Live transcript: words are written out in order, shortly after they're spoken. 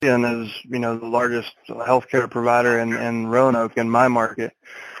is, the largest healthcare provider in Roanoke in my market.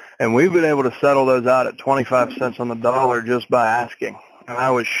 And we've been able to settle those out at 25 cents on the dollar just by asking. And I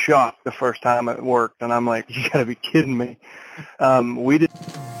was shocked the first time it worked. And I'm like, you got to be kidding me. We did.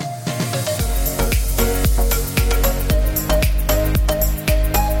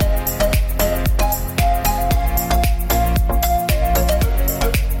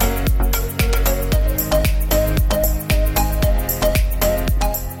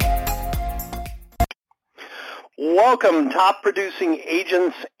 Welcome, top producing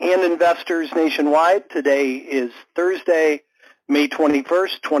agents and investors nationwide. Today is Thursday, May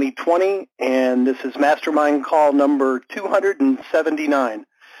 21st, 2020, and this is Mastermind Call number 279.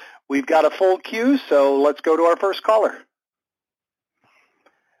 We've got a full queue, so let's go to our first caller.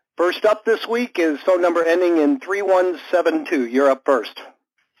 First up this week is phone number ending in 3172. You're up first.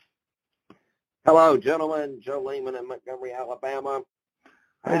 Hello, gentlemen. Joe Lehman in Montgomery, Alabama.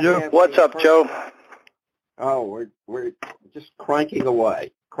 Hey, Joe. What's up, Joe? Oh, we're just cranking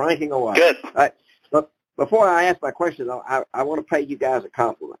away. Good. But before I ask my question, though, I want to pay you guys a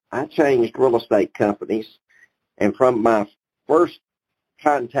compliment. I changed real estate companies, and from my first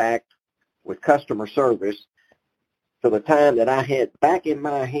contact with customer service to the time that I had back in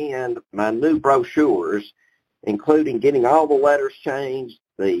my hand my new brochures, including getting all the letters changed,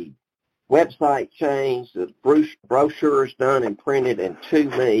 the website changed, the brochures done and printed and to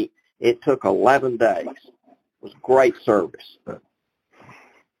me, it took 11 days. It was great service.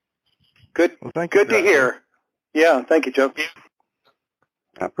 Good. Well, good to hear. Yeah, thank you, Joe.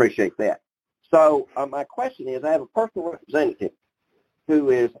 I appreciate that. So my question is, I have a personal representative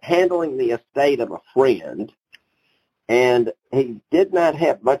who is handling the estate of a friend, and he did not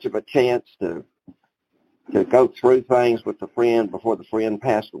have much of a chance to go through things with the friend before the friend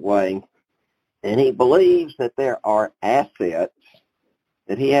passed away, and he believes that there are assets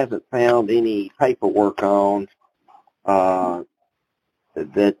that he hasn't found any paperwork on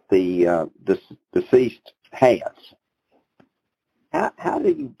that the deceased has. How do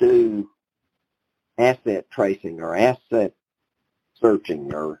you do asset tracing or asset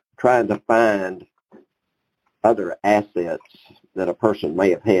searching or trying to find other assets that a person may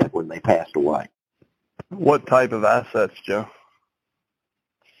have had when they passed away? What type of assets, Joe?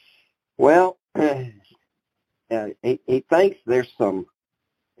 Well, he thinks there's some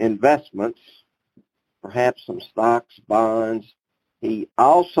investments, perhaps some stocks, bonds. He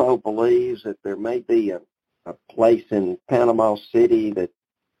also believes that there may be a place in Panama City that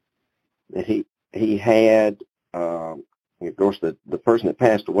he had. Of course, the person that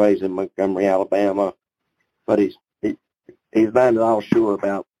passed away is in Montgomery, Alabama, but he's not at all sure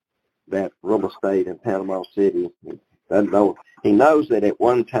about that real estate in Panama City. He doesn't know. He knows that at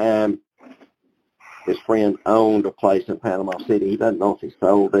one time his friend owned a place in Panama City. He doesn't know if he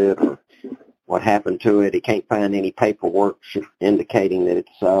sold it or what happened to it. He can't find any paperwork indicating that it's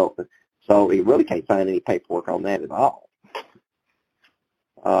sold. So he really can't find any paperwork on that at all.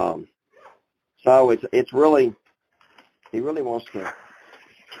 So it's really, he really wants to.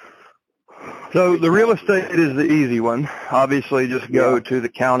 So the real estate is the easy one. Obviously, just go to the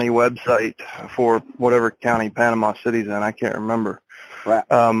county website for whatever county Panama City's in. I can't remember.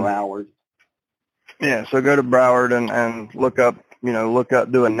 Broward. Yeah, so go to Broward and look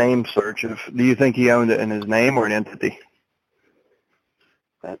up, do a name search. Do you think he owned it in his name or an entity?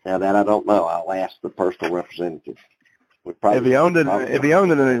 That I don't know. I'll ask the personal representative. If he owned it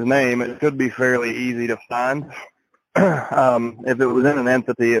in his name, it could be fairly easy to find. If it was in an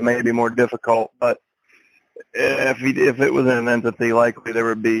entity, it may be more difficult. But if it was in an entity, likely there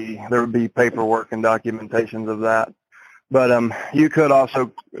would be paperwork and documentations of that. But you could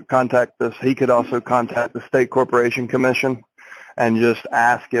also contact this. He could also contact the State Corporation Commission and just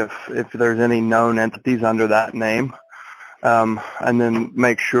ask if there's any known entities under that name, and then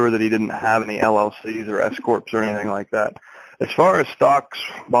make sure that he didn't have any LLCs or S corps or anything like that. As far as stocks,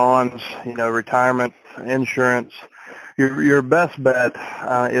 bonds, retirement, insurance, your best bet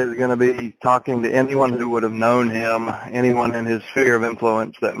is going to be talking to anyone who would have known him, anyone in his sphere of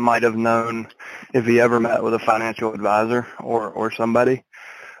influence that might have known if he ever met with a financial advisor or somebody.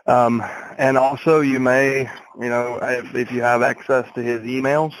 And also you may, if you have access to his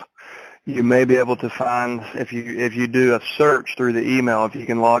emails, you may be able to find, if you do a search through the email, if you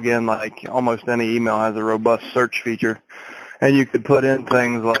can log in, like almost any email has a robust search feature. And you could put in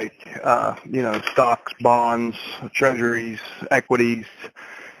things like, stocks, bonds, treasuries, equities,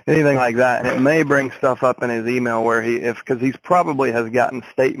 anything like that. And it may bring stuff up in his email where because he probably has gotten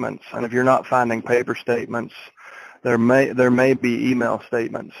statements. And if you're not finding paper statements, there may be email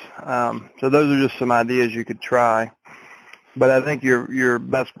statements. So those are just some ideas you could try. But I think your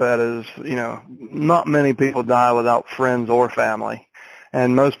best bet is, not many people die without friends or family.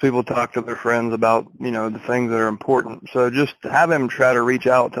 And most people talk to their friends about, the things that are important. So just have him try to reach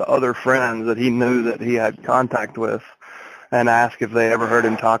out to other friends that he knew that he had contact with and ask if they ever heard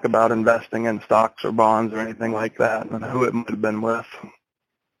him talk about investing in stocks or bonds or anything like that and who it might have been with.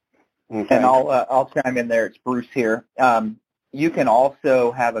 Okay. And I'll chime in there. It's Bruce here. You can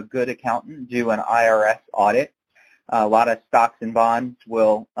also have a good accountant do an IRS audit. A lot of stocks and bonds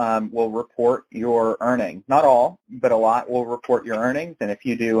will report your earnings. Not all, but a lot will report your earnings. And if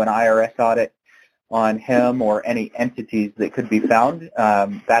you do an IRS audit on him or any entities that could be found,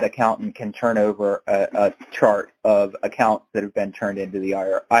 that accountant can turn over a chart of accounts that have been turned into the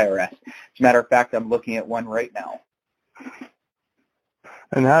IRS. As a matter of fact, I'm looking at one right now.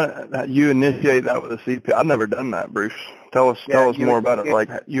 And how you initiate that with a CPA? I've never done that, Bruce. Tell us more about it. Like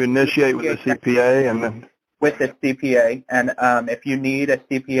you initiate with the CPA and then with the CPA, and if you need a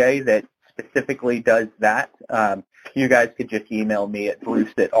CPA that specifically does that, you guys could just email me at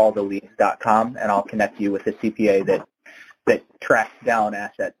bruce@alltheleads.com, and I'll connect you with a CPA that tracks down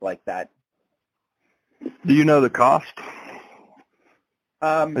assets like that. Do you know the cost?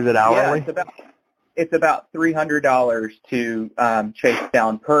 Is it hourly? Yeah, it's about $300 to chase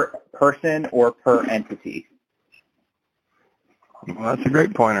down per person or per entity. Well, that's a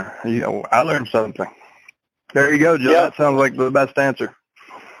great pointer. I learned something. There you go, Joe. Yep. That sounds like the best answer.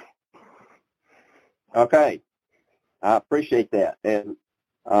 Okay. I appreciate that. And,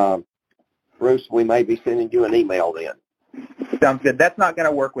 Bruce, we may be sending you an email then. Sounds good. That's not going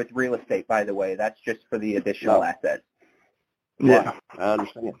to work with real estate, by the way. That's just for the additional assets. Yeah. I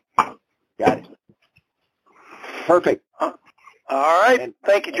understand. Got it. Perfect. All right.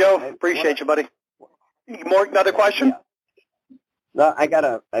 Thank you, Joe. Appreciate you, buddy. Another question? Yeah. No, I've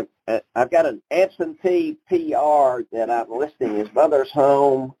got an absentee PR that I'm listing his mother's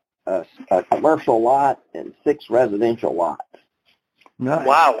home, a commercial lot, and 6 residential lots. Nice.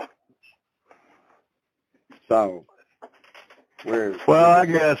 Wow. So, I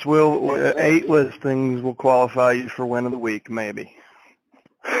guess 8 listings will qualify you for win of the week, maybe.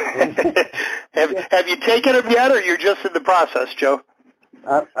 Have you taken them yet, or you're just in the process, Joe?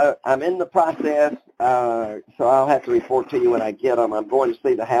 I'm in the process, so I'll have to report to you when I get them. I'm going to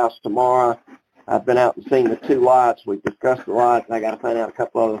see the house tomorrow. I've been out and seen the 2 lots. We've discussed the lots, and I got to find out a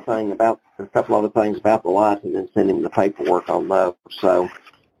couple other things about the lots, and then send him the paperwork on those. So,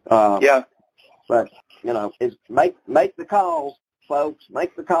 yeah. But make the calls, folks.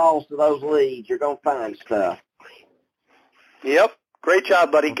 Make the calls to those leads. You're going to find stuff. Yep. Great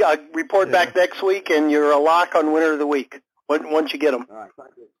job, buddy. Report back next week, and you're a lock on winner of the week once you get them. All right.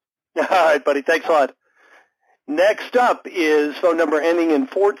 Thank you. All right, buddy. Thanks a lot. Next up is phone number ending in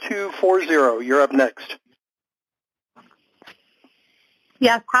 4240. You're up next.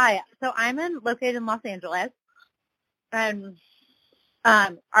 Yes, hi. So I'm located in Los Angeles, and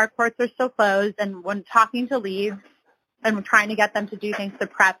our courts are still closed, and when talking to leads and trying to get them to do things to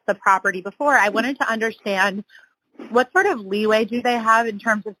prep the property before, I wanted to understand what sort of leeway do they have in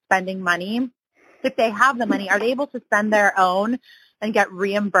terms of spending money? If they have the money, are they able to spend their own and get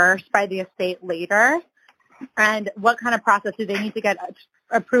reimbursed by the estate later? And what kind of process do they need to get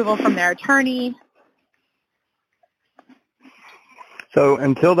approval from their attorney? So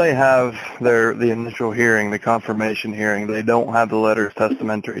until they have the initial hearing, the confirmation hearing, they don't have the letters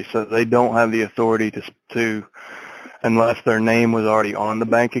testamentary. So they don't have the authority to unless their name was already on the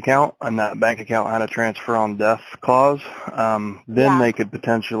bank account and that bank account had a transfer on death clause, then they could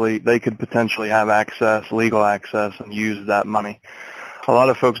potentially have legal access, and use that money. A lot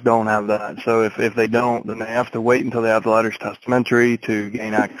of folks don't have that. So if they don't, then they have to wait until they have the letters testamentary to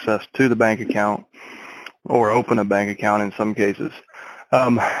gain access to the bank account or open a bank account in some cases.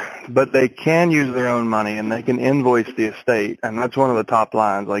 But they can use their own money, and they can invoice the estate, and that's one of the top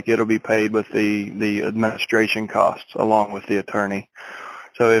lines. Like, it'll be paid with the administration costs along with the attorney.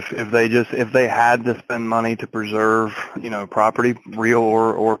 So if they had to spend money to preserve, property, real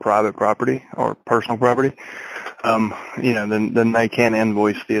or private property or personal property, then they can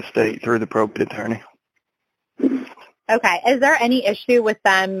invoice the estate through the probate attorney. Okay. Is there any issue with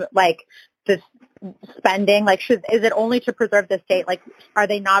them, just spending? Is it only to preserve the estate? Are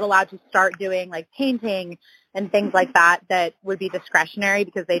they not allowed to start doing, painting and things like that would be discretionary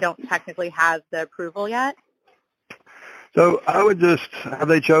because they don't technically have the approval yet? So I would have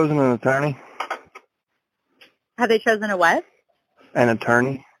they chosen an attorney? Have they chosen a what? An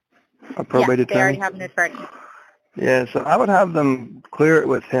attorney, a probate attorney? They already have an attorney. Yeah, so I would have them clear it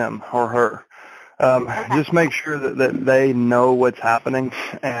with him or her. Just make sure that they know what's happening,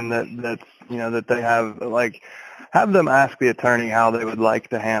 and that they have, have them ask the attorney how they would like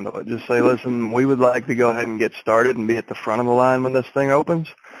to handle it. Just say, listen, we would like to go ahead and get started and be at the front of the line when this thing opens.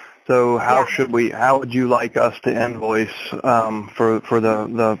 So how would you like us to invoice for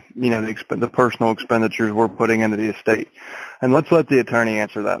the personal expenditures we're putting into the estate? And let's let the attorney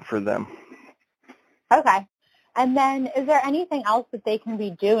answer that for them. Okay. And then is there anything else that they can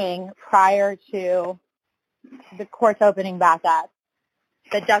be doing prior to the courts opening back up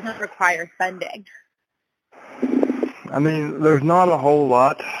that doesn't require spending? I mean, there's not a whole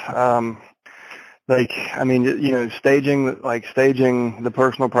lot. Staging the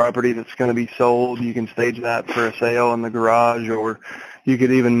personal property that's going to be sold, you can stage that for a sale in the garage, or you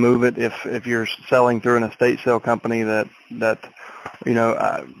could even move it if you're selling through an estate sale company that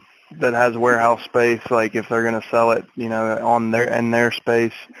has warehouse space. Like if they're going to sell it, in their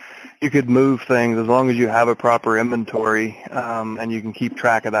space, you could move things as long as you have a proper inventory and you can keep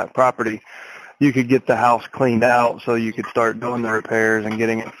track of that property. You could get the house cleaned out so you could start doing the repairs and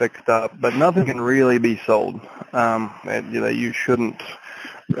getting it fixed up. But nothing can really be sold. You shouldn't,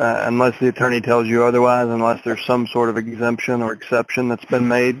 unless the attorney tells you otherwise, unless there's some sort of exemption or exception that's been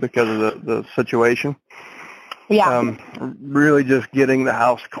made because of the situation. Yeah. Really just getting the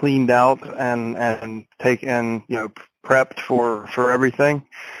house cleaned out and prepped for everything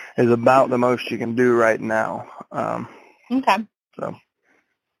is about the most you can do right now. Okay. So.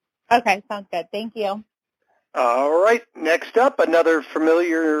 Okay, sounds good. Thank you. All right. Next up, another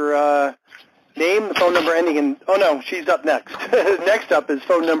familiar name, the phone number ending in, oh no, she's up next. Next up is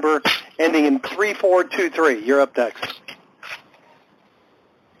phone number ending in 3423. You're up next.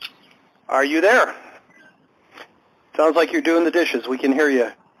 Are you there? Sounds like you're doing the dishes. We can hear you.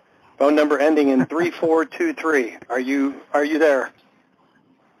 Phone number ending in 3423. Are you there?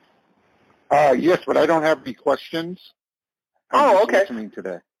 Yes, but I don't have any questions. I'm just listening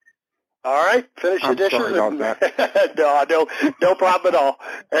today. All right, finish the dishes. Sorry about that. No problem at all.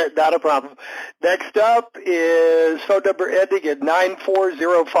 Not a problem. Next up is phone number ending in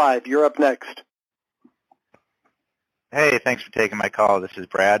 9405. You're up next. Hey, thanks for taking my call. This is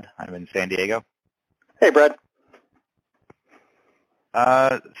Brad. I'm in San Diego. Hey, Brad.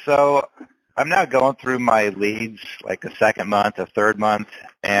 So I'm now going through my leads, like a second month, a third month,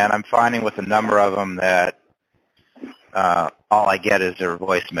 and I'm finding with a number of them that all I get is their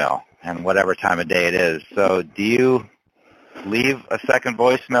voicemail, and whatever time of day it is. So do you leave a second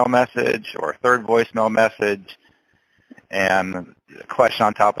voicemail message or a third voicemail message? And the question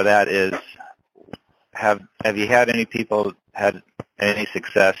on top of that is, have you had any people had any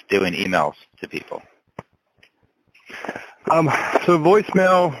success doing emails to people? So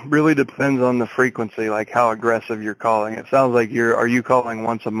voicemail really depends on the frequency, like how aggressive you're calling. It sounds like are you calling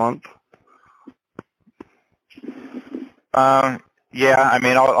once a month? Yeah, I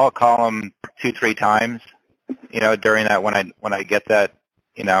mean, I'll call them 2-3 times, during that when I get that,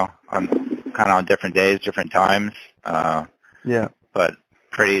 on kind of on different days, different times. Yeah. But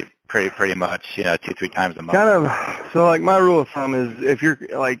pretty much, 2-3 times a month. So like my rule of thumb is if you're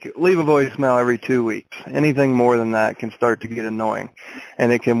like leave a voicemail every 2 weeks. Anything more than that can start to get annoying,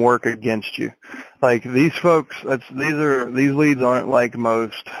 and it can work against you. Like these folks, these leads aren't like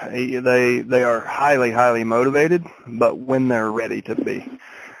most. They are highly motivated, but when they're ready to be.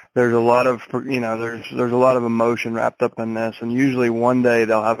 There's a lot of there's a lot of emotion wrapped up in this, and usually one day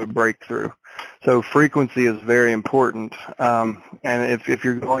they'll have a breakthrough. So frequency is very important. And if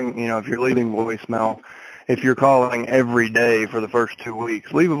you're going, if you're leaving voicemail, if you're calling every day for the first 2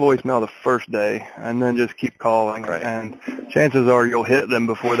 weeks, leave a voicemail the first day and then just keep calling. Right. And chances are you'll hit them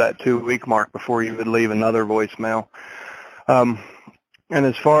before that 2-week mark before you would leave another voicemail. And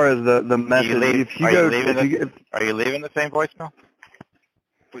as far as the message, are you leaving the same voicemail?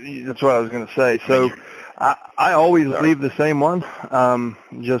 That's what I was going to say. So I always leave the same one.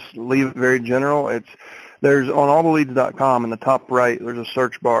 Just leave it very general. There's on alltheleads.com in the top right, there's a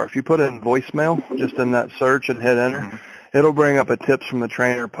search bar. If you put in voicemail just in that search and hit enter, it'll bring up a tips from the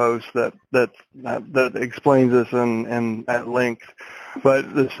trainer post that explains this in at length.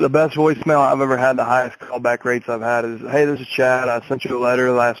 But the best voicemail I've ever had, the highest callback rates I've had is, hey, this is Chad. I sent you a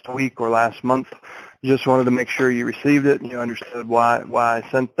letter last week or last month. Just wanted to make sure you received it and you understood why I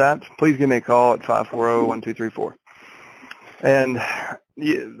sent that. Please give me a call at 540-1234. And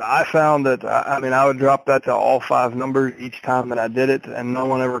I found that, I would drop that to all 5 numbers each time that I did it, and no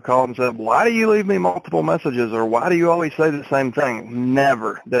one ever called and said, why do you leave me multiple messages, or why do you always say the same thing?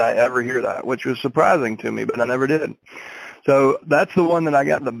 Never did I ever hear that, which was surprising to me, but I never did. So that's the one that I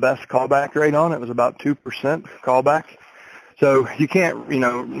got the best callback rate on. It was about 2% callback. So you can't,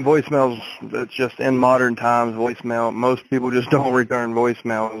 voicemails, it's just in modern times, voicemail, most people just don't return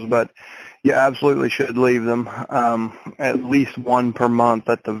voicemails. But you absolutely should leave them, at least one per month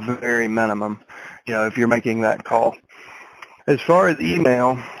at the very minimum, if you're making that call. As far as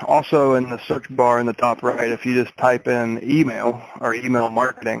email, also in the search bar in the top right, if you just type in email or email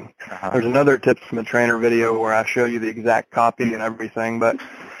marketing, there's another Tips from a Trainer video where I show you the exact copy and everything, but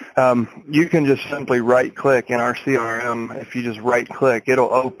you can just simply right-click in our CRM. If you just right-click,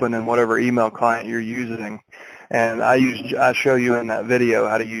 it'll open in whatever email client you're using. And I show you in that video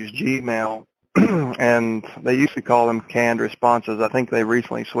how to use Gmail, and they used to call them canned responses. I think they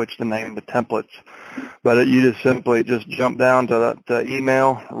recently switched the name to templates. But you just simply jump down to the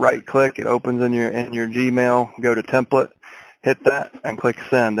email, right-click, it opens in your Gmail, go to template, hit that, and click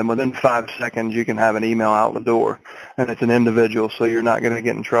send. And within 5 seconds, you can have an email out the door, and it's an individual, so you're not going to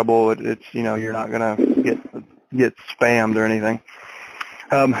get in trouble. You're not going to get spammed or anything.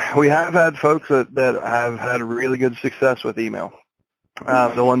 We have had folks that have had really good success with email.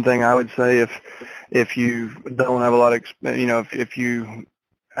 The one thing I would say, if you don't have a lot of, if you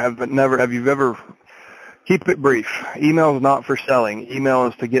have ever, keep it brief. Email is not for selling. Email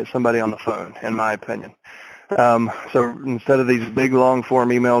is to get somebody on the phone, in my opinion. So instead of these big long form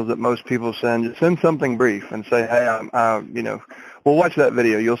emails that most people send, just send something brief and say, hey, well, watch that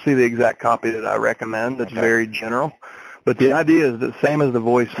video. You'll see the exact copy that I recommend. It's very general. But the idea is the same as the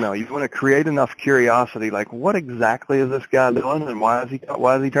voicemail. You want to create enough curiosity, like what exactly is this guy doing, and why is he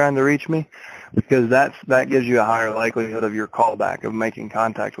trying to reach me? Because that gives you a higher likelihood of your callback, of making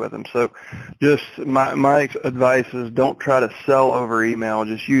contact with him. So, just my advice is don't try to sell over email.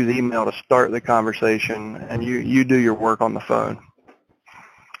 Just use email to start the conversation, and you do your work on the phone.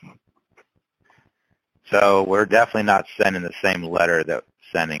 So we're definitely not sending the same letter that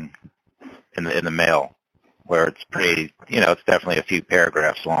we're sending in the mail, where it's pretty, it's definitely a few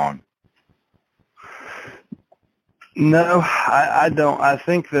paragraphs long. No, I don't. I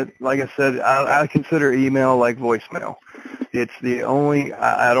think that, like I said, I consider email like voicemail. It's the only,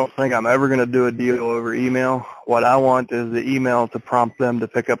 I don't think I'm ever going to do a deal over email. What I want is the email to prompt them to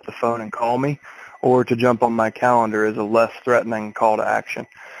pick up the phone and call me, or to jump on my calendar as a less threatening call to action.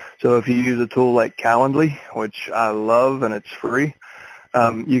 So if you use a tool like Calendly, which I love and it's free,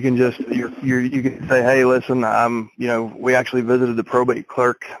 you can just you can say, hey, listen, we actually visited the probate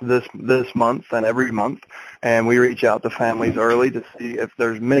clerk this month and every month, and we reach out to families early to see if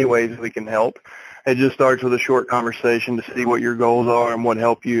there's many ways we can help. It just starts with a short conversation to see what your goals are and what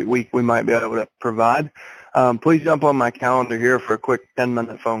help we might be able to provide. Please jump on my calendar here for a quick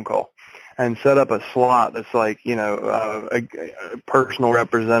 10-minute phone call, and set up a slot that's like a personal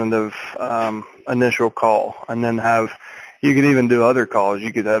representative initial call, and then you could even do other calls.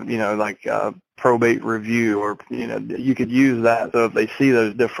 You could have, like probate review, or, you could use that. So if they see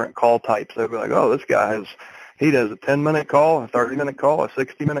those different call types, they'll be like, oh, this guy he does a 10-minute call, a 30-minute call, a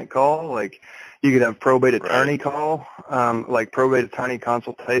 60-minute call. Like you could have probate attorney call, like probate attorney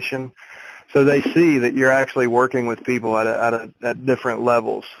consultation. So they see that you're actually working with people at different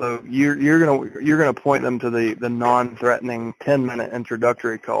levels. So you're gonna point them to the non-threatening 10-minute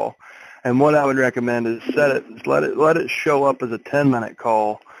introductory call. And what I would recommend is let it show up as a 10-minute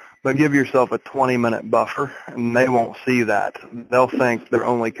call, but give yourself a 20-minute buffer, and they won't see that. They'll think they're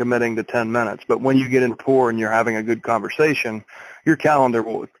only committing to 10 minutes. But when you get in rapport and you're having a good conversation, your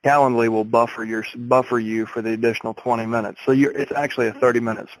Calendly will buffer you for the additional 20 minutes. So it's actually a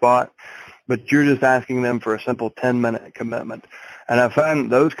 30-minute spot, but you're just asking them for a simple 10-minute commitment. And I find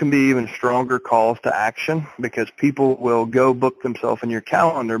those can be even stronger calls to action, because people will go book themselves in your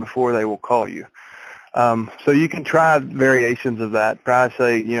calendar before they will call you. So you can try variations of that. Try to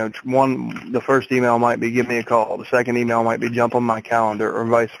say, the first email might be give me a call. The second email might be jump on my calendar, or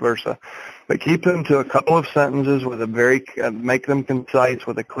vice versa. But keep them to a couple of sentences with make them concise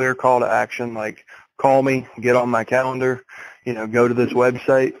with a clear call to action, like call me, get on my calendar, go to this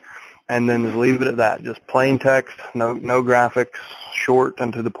website. And then just leave it at that. Just plain text, no graphics, short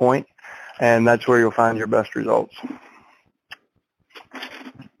and to the point, and that's where you'll find your best results.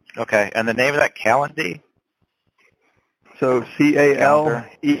 Okay, and the name of that Calendly? So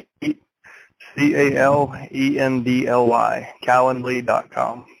Calendly,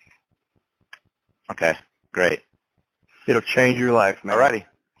 Calendly.com. Okay, great. It'll change your life, man. Alrighty.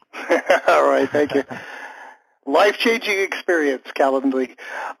 All right, thank you. Life-changing experience, Calendly.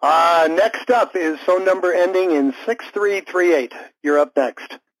 Next up is phone number ending in 6338. You're up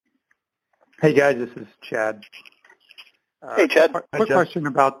next. Hey, guys, this is Chad. Hey, Chad. Quick question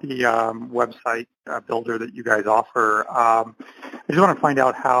about the website builder that you guys offer. I just want to find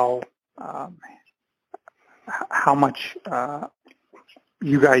out how much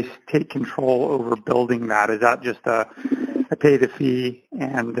you guys take control over building that. Is that just a pay the fee,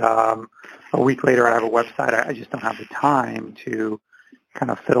 and a week later I have a website. I just don't have the time to kind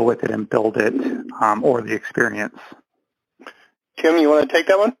of fiddle with it and build it, or the experience. Tim, you want to take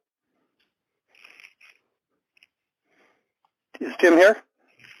that one? Is Tim here?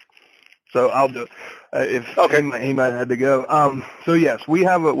 So I'll do it. He might have had to go. So yes, we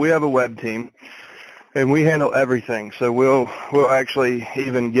have a web team, and we handle everything. So we'll actually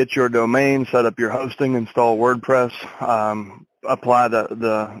even get your domain, set up your hosting, install WordPress, apply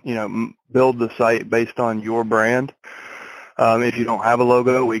build the site based on your brand. If you don't have a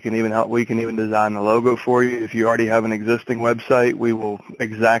logo, we can even design the logo for you. If you already have an existing website, we will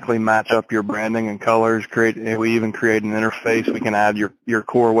exactly match up your branding and colors. We even create an interface. We can add your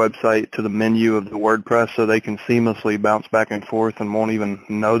core website to the menu of the WordPress so they can seamlessly bounce back and forth and won't even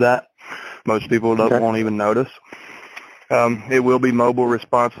know that. Most people won't even notice. It will be mobile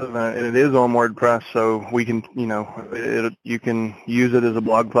responsive, and it is on WordPress, so we can, you can use it as a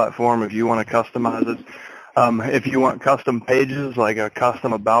blog platform if you want to customize it. If you want custom pages, like a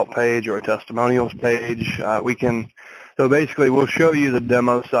custom about page or a testimonials page, we can. So basically, we'll show you the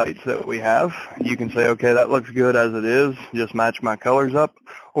demo sites that we have. You can say, okay, that looks good as it is. Just match my colors up.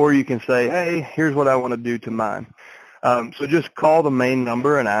 Or you can say, hey, here's what I want to do to mine. So just call the main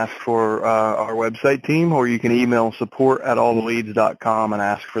number and ask for our website team, or you can email support@alltheleads.com and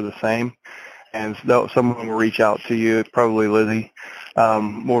ask for the same. And someone will reach out to you, probably Lizzie.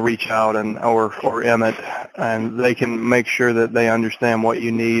 Will reach out or Emmett, and they can make sure that they understand what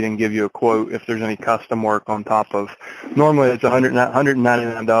you need and give you a quote if there's any custom work on top of. Normally it's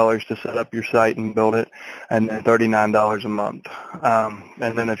 $199 to set up your site and build it, and then $39 a month.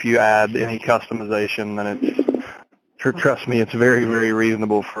 And then if you add any customization, then it's, trust me, it's very, very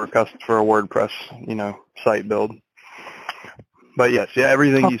reasonable for a WordPress, site build. But yes,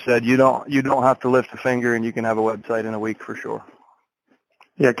 everything you said, you don't have to lift a finger, and you can have a website in a week for sure.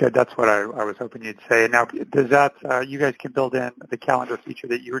 Yeah, good. That's what I was hoping you'd say. Now, does that you guys can build in the calendar feature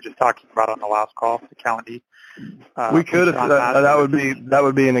that you were just talking about on the last call, the Calendly? We could. That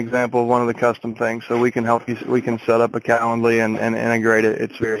would be an example of one of the custom things. So we can help you. We can set up a Calendly and integrate it.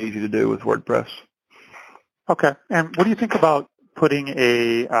 It's very easy to do with WordPress. Okay. And what do you think about putting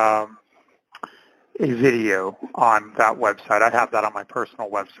a video on that website? I have that on my personal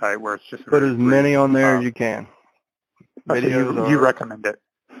website where it's just put as many on there as you can. So you recommend it?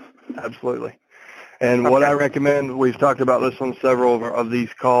 Absolutely. And what I recommend, we've talked about this on several of these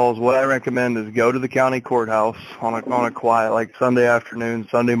calls, what I recommend is go to the county courthouse on a quiet, like Sunday afternoon.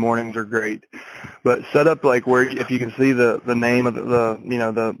 Sunday mornings are great. But set up like where if you can see the name of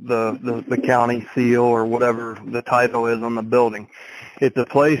the county seal or whatever the title is on the building. It's a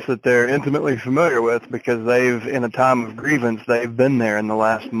place that they're intimately familiar with because in a time of grievance, they've been there in the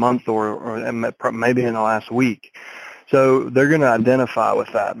last month or maybe in the last week. So they're going to identify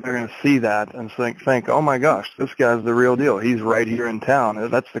with that. They're going to see that and think, oh my gosh, this guy's the real deal. He's right here in town.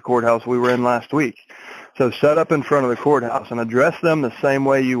 That's the courthouse we were in last week. So set up in front of the courthouse and address them the same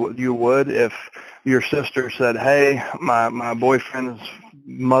way you would if your sister said, hey, my boyfriend's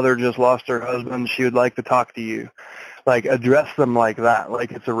mother just lost her husband. She would like to talk to you. Like address them like that,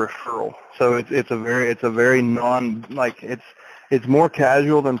 like it's a referral. So it's a very it's more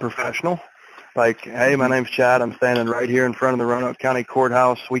casual than professional. Like, hey, my name's Chad. I'm standing right here in front of the Roanoke County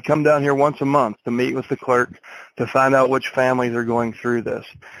Courthouse. We come down here once a month to meet with the clerk to find out which families are going through this.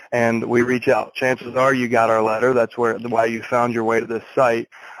 And we reach out. Chances are you got our letter. That's why you found your way to this site.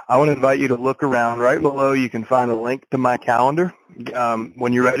 I want to invite you to look around. Right below, you can find a link to my calendar.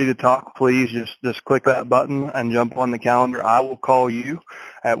 When you're ready to talk, please just click that button and jump on the calendar. I will call you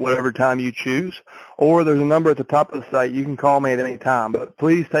at whatever time you choose. Or there's a number at the top of the site. You can call me at any time. But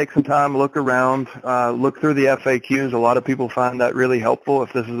please take some time, look around, look through the FAQs. A lot of people find that really helpful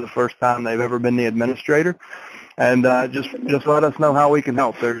if this is the first time they've ever been the administrator. And just let us know how we can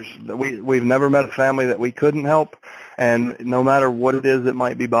help. We've never met a family that we couldn't help. And no matter what it is that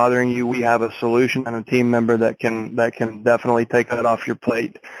might be bothering you, we have a solution and a team member that can definitely take that off your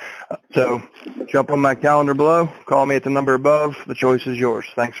plate. So jump on my calendar below, call me at the number above. The choice is yours.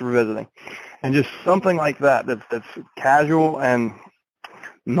 Thanks for visiting. And just something like that's casual and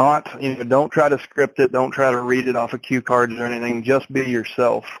not, don't try to script it. Don't try to read it off of cue cards or anything. Just be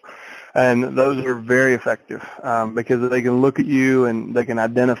yourself. And those are very effective because they can look at you and they can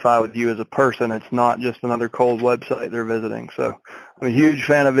identify with you as a person. It's not just another cold website they're visiting. So I'm a huge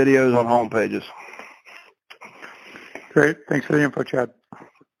fan of videos on home pages. Great. Thanks for the info, Chad.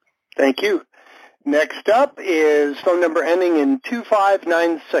 Thank you. Next up is phone number ending in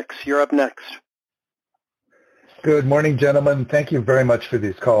 2596. You're up next. Good morning, gentlemen. Thank you very much for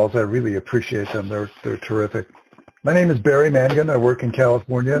these calls. I really appreciate them. They're terrific. My name is Barry Mangan. I work in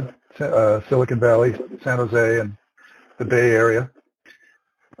California. Silicon Valley, San Jose, and the Bay Area.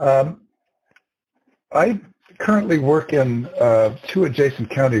 I currently work in 2 adjacent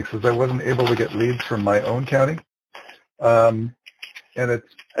counties because I wasn't able to get leads from my own county. And it's.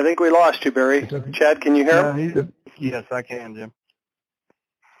 I think we lost you, Barry. Chad, can you hear him? Yes, I can, Jim.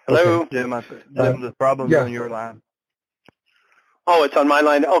 Hello? Okay. Jim, the problem's on your line. Oh, it's on my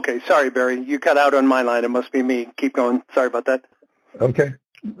line? Okay, sorry, Barry. You cut out on my line. It must be me. Keep going. Sorry about that. Okay.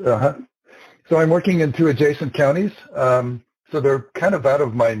 So I'm working in 2 adjacent counties. So they're kind of out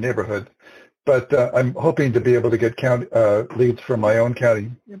of my neighborhood, but I'm hoping to be able to get leads from my own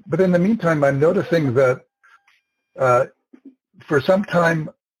county. But in the meantime, I'm noticing that for some time,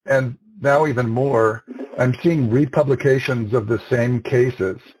 and now even more, I'm seeing republications of the same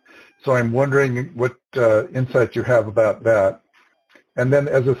cases. So I'm wondering what insights you have about that. And then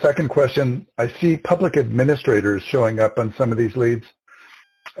as a second question, I see public administrators showing up on some of these leads.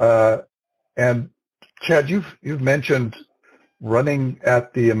 And Chad, you've mentioned running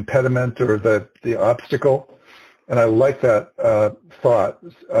at the impediment or the obstacle, and I like that thought.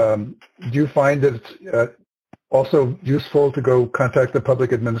 Do you find that it's also useful to go contact the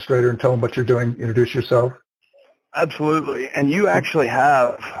public administrator and tell them what you're doing, introduce yourself? Absolutely. And you actually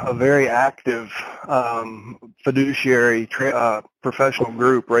have a very active fiduciary professional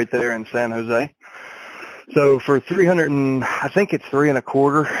group right there in San Jose. So for I think it's 3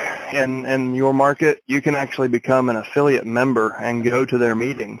 1/4 in your market, you can actually become an affiliate member and go to their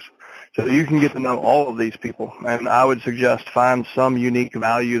meetings. So you can get to know all of these people. And I would suggest find some unique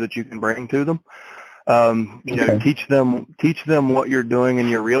value that you can bring to them. Teach them what you're doing in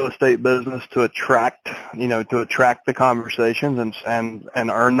your real estate business to attract the conversations and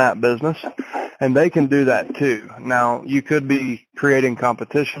earn that business. And they can do that too. Now, you could be creating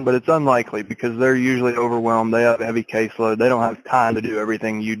competition, but it's unlikely because they're usually overwhelmed. They have a heavy caseload. They don't have time to do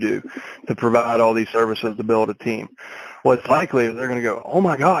everything you do to provide all these services to build a team. What's likely is they're going to go, oh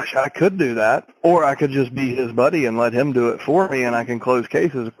my gosh, I could do that, or I could just be his buddy and let him do it for me, and I can close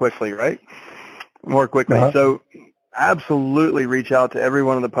cases quickly, right? More quickly. Uh-huh. So absolutely reach out to every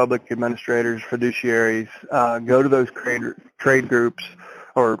one of the public administrators, fiduciaries, go to those trade groups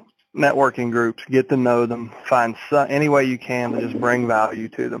or networking groups, get to know them, find any way you can to just bring value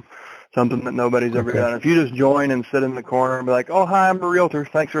to them, something that nobody's ever done. If you just join and sit in the corner and be like, oh, hi, I'm a realtor,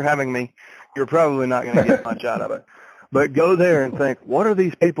 thanks for having me, you're probably not going to get much out of it. But go there and think, what are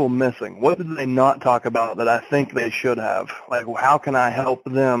these people missing? What did they not talk about that I think they should have? Like, how can I help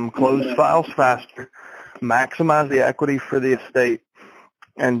them close files faster, maximize the equity for the estate,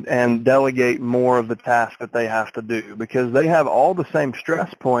 and delegate more of the tasks that they have to do? Because they have all the same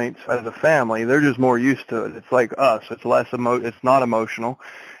stress points as a family. They're just more used to it. It's like us. It's it's not emotional.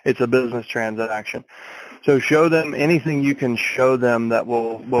 It's a business transaction. So show them anything you can show them that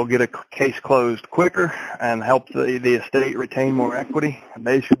will get a case closed quicker and help the estate retain more equity.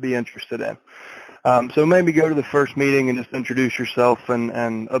 They should be interested in. So maybe go to the first meeting and just introduce yourself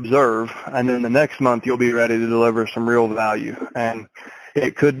and observe, and then the next month you'll be ready to deliver some real value. And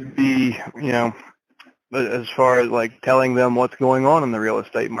it could be, as far as like telling them what's going on in the real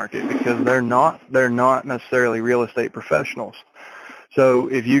estate market, because they're not necessarily real estate professionals. So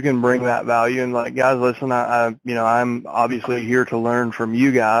if you can bring that value and like, guys, listen, I'm obviously here to learn from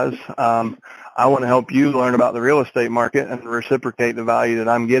you guys. I want to help you learn about the real estate market and reciprocate the value that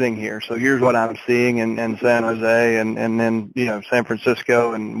I'm getting here. So here's what I'm seeing in San Jose and then, San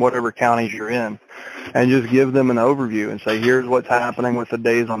Francisco and whatever counties you're in, and just give them an overview and say, here's what's happening with the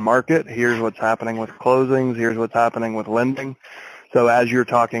days on market. Here's what's happening with closings. Here's what's happening with lending. So as you're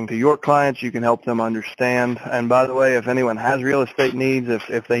talking to your clients, you can help them understand. And by the way, if anyone has real estate needs,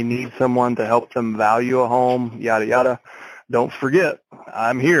 if they need someone to help them value a home, yada, yada, don't forget,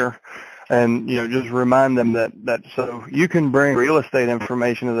 I'm here. And, just remind them that so you can bring real estate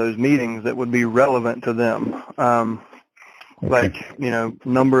information to those meetings that would be relevant to them. Like,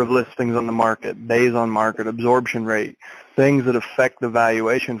 number of listings on the market, days on market, absorption rate, things that affect the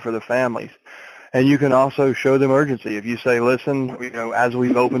valuation for the families. And you can also show them urgency. If you say, listen, as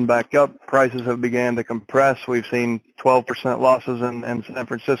we've opened back up, prices have began to compress. We've seen 12% losses in San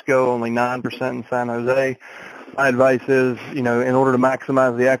Francisco, only 9% in San Jose. My advice is, in order to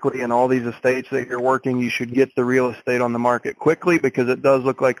maximize the equity in all these estates that you're working, you should get the real estate on the market quickly because it does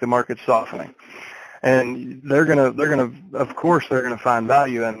look like the market's softening. And of course they're going to find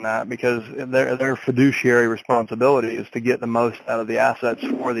value in that because their fiduciary responsibility is to get the most out of the assets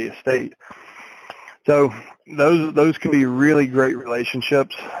for the estate. So those can be really great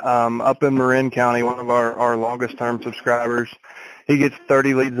relationships. Up in Marin County, one of our longest term subscribers, he gets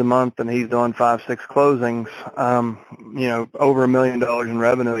 30 leads a month and he's doing 5-6 closings, over $1 million in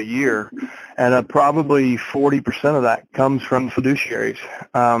revenue a year. And probably 40% of that comes from fiduciaries.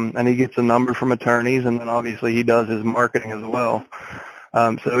 And he gets a number from attorneys, and then obviously he does his marketing as well.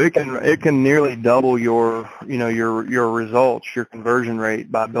 So it can nearly double your results, your conversion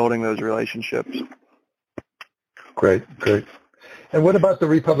rate by building those relationships. Great. And what about the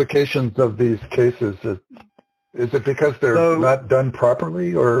republications of these cases? Is it because they're not done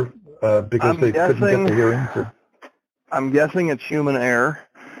properly, or because they couldn't get the hearings? Or? I'm guessing it's human error.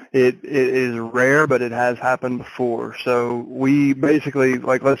 It is rare, but it has happened before. So we basically,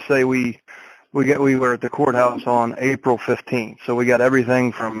 let's say we were at the courthouse on April 15th. So we got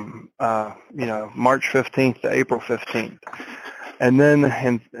everything from March 15th to April 15th. And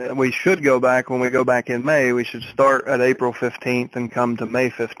then we should go back, when we go back in May, we should start at April 15th and come to May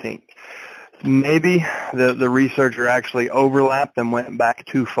 15th. Maybe the researcher actually overlapped and went back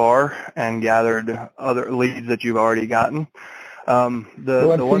too far and gathered other leads that you've already gotten. I'm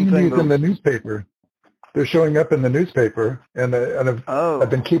seeing these in the newspaper. They're showing up in the newspaper, and I've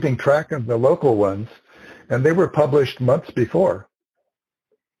been keeping track of the local ones, and they were published months before.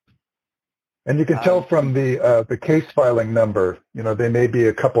 And you can tell from the case filing number, they may be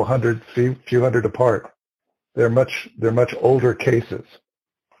a couple hundred, few hundred apart. They're much older cases.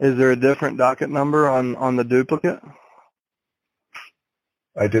 Is there a different docket number on the duplicate?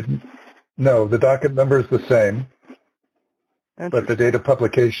 I didn't. No, the docket number is the same, but the date of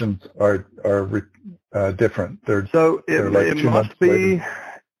publications are different. It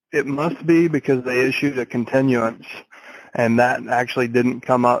must be because they issued a continuance, and that actually didn't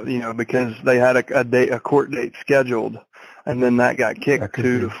come up, because they had a court date scheduled, and then that got kicked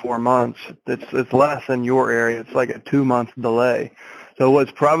 2 to 4 months. It's less in your area. It's like a 2-month delay. So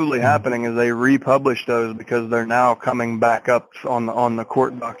what's probably happening is they republish those because they're now coming back up on the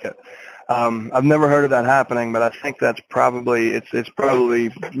court docket. I've never heard of that happening, but I think that's probably it's probably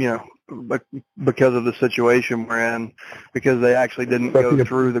because of the situation we're in, because they actually didn't go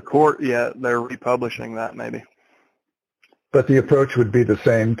through the court yet. They're republishing that maybe. But the approach would be the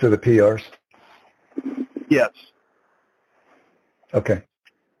same to the PRs? Yes. Okay,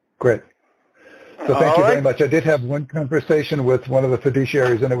 great. So thank you very much. I did have one conversation with one of the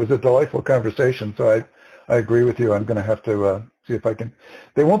fiduciaries, and it was a delightful conversation. So I agree with you. I'm going to have to see if I can.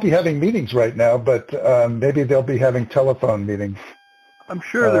 They won't be having meetings right now, but maybe they'll be having telephone meetings. I'm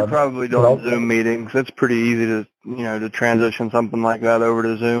sure they're probably doing Zoom meetings. It's pretty easy to transition something like that over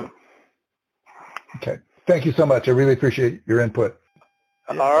to Zoom. Okay. Thank you so much. I really appreciate your input.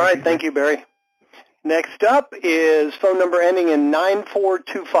 All right. Thank you, Barry. Next up is phone number ending in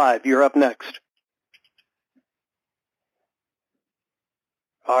 9425. You're up next.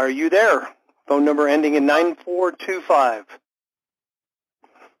 Are you there? Phone number ending in 9425.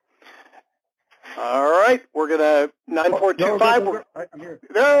 All right, we're going to 9425. I'm here.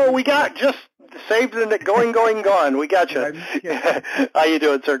 No, we got just saved it. Going, gone. We got you. How you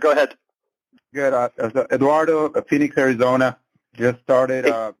doing, sir? Go ahead. Good. Eduardo, Phoenix, Arizona. Just started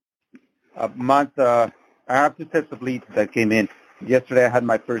a month. I have 2 sets of leads that came in. Yesterday I had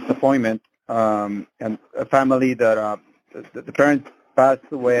my first appointment, and a family that the parents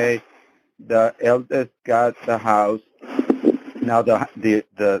passed away. The eldest got the house. Now the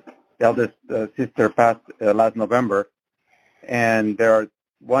eldest sister passed last November, and there are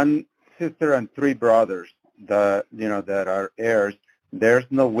 1 sister and 3 brothers that are heirs. There's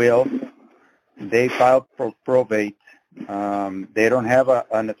no will. They filed for probate. They don't have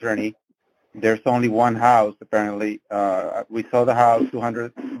an attorney. There's only 1 house apparently. We saw the house,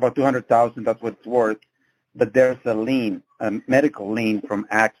 about $200,000. That's what it's worth. But there's a lien, a medical lien from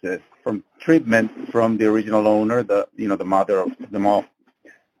Access, from treatment from the original owner, the mother of them all.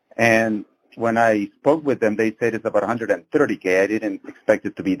 And when I spoke with them, they said it's about $130K. I didn't expect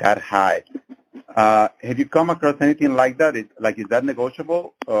it to be that high. Have you come across anything like that? Is that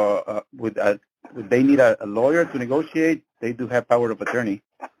negotiable? Would they need a lawyer to negotiate? They do have power of attorney.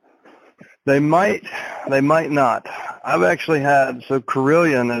 They might not. I've actually had, so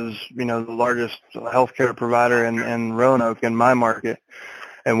Carillion is, the largest healthcare provider in Roanoke in my market,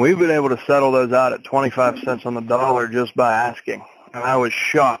 and we've been able to settle those out at 25 cents on the dollar just by asking. And I was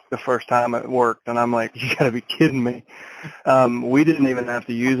shocked the first time it worked, and I'm like, you got to be kidding me. We didn't even have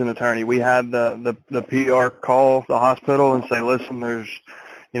to use an attorney. We had the PR call the hospital and say, listen, there's,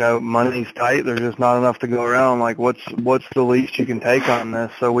 money's tight. There's just not enough to go around. Like, what's the least you can take on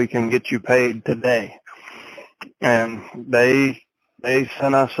this so we can get you paid today? And they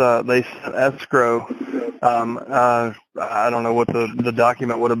sent us, they sent escrow. I don't know what the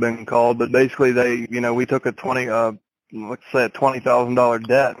document would have been called, but basically we took a let's say a $20,000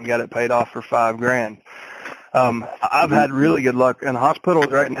 debt and got it paid off for $5,000. I've had really good luck in hospitals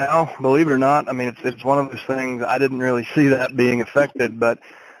right now, believe it or not. I mean, it's one of those things. I didn't really see that being affected, but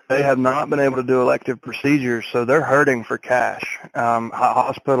they have not been able to do elective procedures, so they're hurting for cash.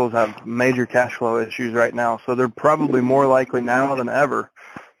 Hospitals have major cash flow issues right now, so they're probably more likely now than ever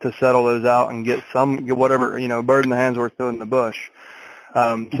to settle those out and get whatever, bird in the hand's worth two in the bush.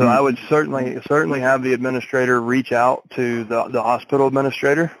 So I would certainly have the administrator reach out to the hospital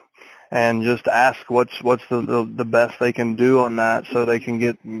administrator and just ask what's the best they can do on that, so they can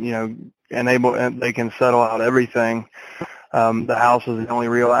get they can settle out everything. The house is the only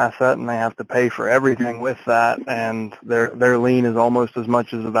real asset, and they have to pay for everything with that, and their lien is almost as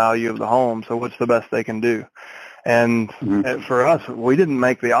much as the value of the home. So what's the best they can do? And for us, we didn't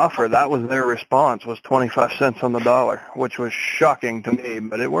make the offer. That was their response, was 25 cents on the dollar, which was shocking to me,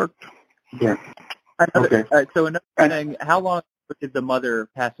 but it worked. Yeah. Okay. So another thing, how long did the mother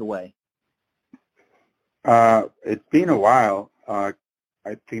pass away? It's been a while. I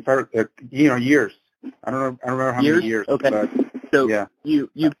think years. I don't remember how many years. Okay. But, so yeah. You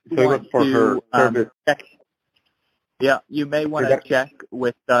so it was for her service. Check. Yeah, you may want to check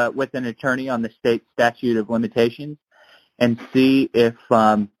with an attorney on the state statute of limitations and see if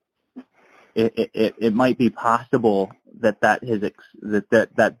it might be possible that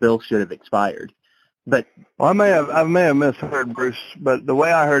bill should have expired. But I may have misheard Bruce, but the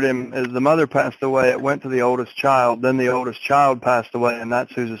way I heard him is the mother passed away, it went to the oldest child, then the oldest child passed away, and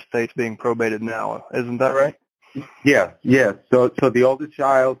that's whose estate's being probated now. Isn't that right? Yeah. So the oldest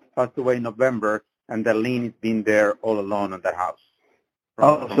child passed away in November, and the lien has been there all along on that house.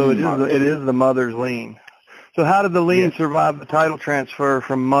 So it is the mother's lien. So how did the lien survive the title transfer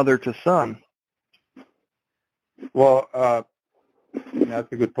from mother to son? Well,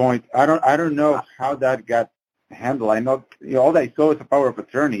 that's a good point. I don't know how that got handled. I know all I saw is a power of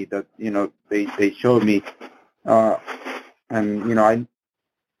attorney that they showed me, and I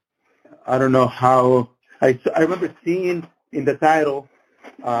don't know how. I remember seeing in the title,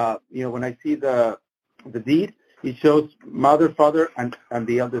 when I see the deed, it shows mother, father, and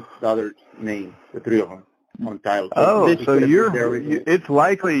the eldest daughter's name, the three of them on title. So it's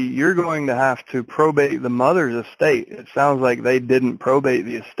likely you're going to have to probate the mother's estate. It sounds like they didn't probate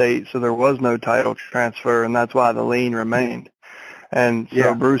the estate, so there was no title transfer, and that's why the lien remained. And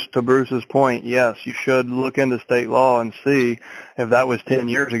so to Bruce's point, yes, you should look into state law and see if that was 10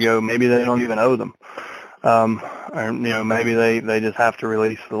 years ago. Maybe they don't even owe them. Or maybe they just have to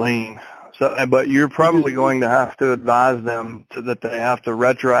release the lien. So, but you're probably going to have to advise them that they have to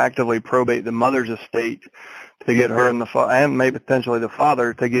retroactively probate the mother's estate to get her and maybe potentially the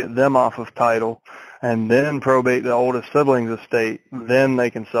father to get them off of title, and then probate the oldest sibling's estate. Then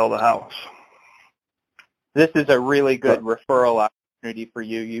they can sell the house. This is a really good referral opportunity for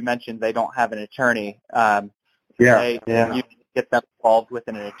you. You mentioned they don't have an attorney. You get them involved with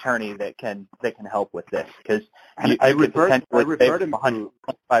an attorney that can help with this, because I referred him to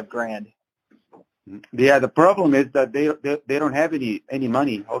 $5,000. Yeah, the problem is that they don't have any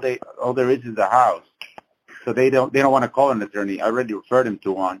money. All there is the house, so they don't want to call an attorney. I already referred him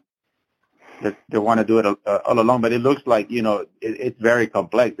to one. They want to do it all along, but it looks like it's very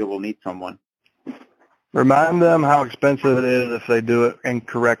complex. They will need someone. Remind them how expensive it is if they do it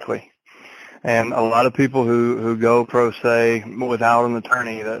incorrectly. And a lot of people who go pro se without an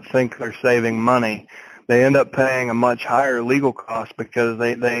attorney that think they're saving money, they end up paying a much higher legal cost because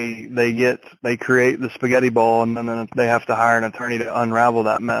they create the spaghetti ball, and then they have to hire an attorney to unravel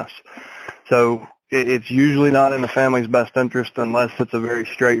that mess. So it's usually not in the family's best interest unless it's a very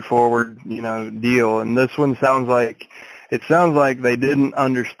straightforward, deal. And this one sounds like they didn't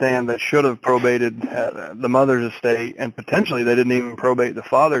understand they should have probated the mother's estate, and potentially they didn't even probate the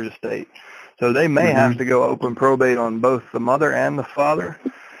father's estate. So they may have to go open probate on both the mother and the father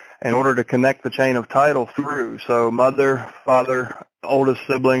in order to connect the chain of title through. So mother, father, oldest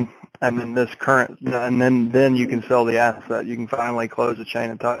sibling, and then this current, and then you can sell the asset. You can finally close the chain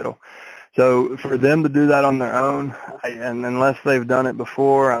of title. So for them to do that on their own, and unless they've done it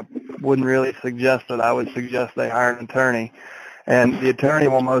before, I wouldn't really suggest it. I would suggest they hire an attorney. And the attorney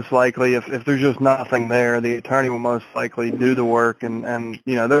will most likely, if there's just nothing there, the attorney will most likely do the work, and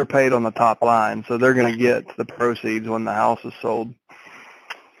they're paid on the top line, so they're going to get the proceeds when the house is sold.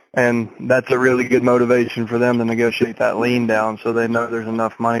 And that's a really good motivation for them to negotiate that lien down, so they know there's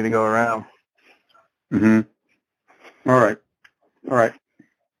enough money to go around. All right.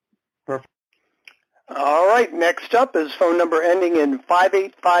 Perfect. All right. Next up is phone number ending in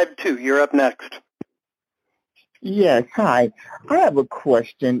 5852. You're up next. Yes, hi. I have a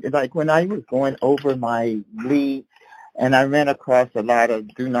question. Like when I was going over my lead, and I ran across a lot of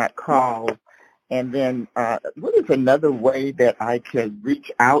do not call. And then what is another way that I could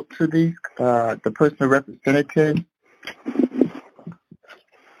reach out to these, the personal representative?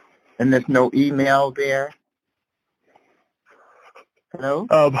 And there's no email there? Hello?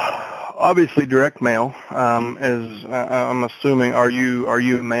 Obviously, direct mail is. I'm assuming. Are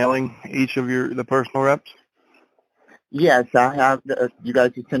you mailing each of the personal reps? Yes, I have. You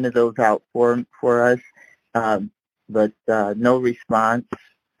guys are sending those out for us, but no response.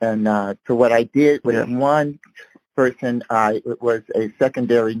 And so what I did with one person, it was a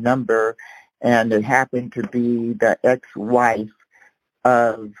secondary number, and it happened to be the ex-wife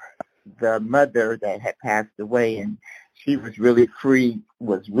of the mother that had passed away, and she was really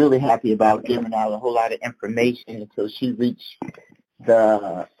was really happy about giving out a whole lot of information until she reached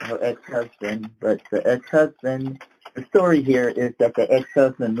her ex-husband. But the ex-husband, the story here is that the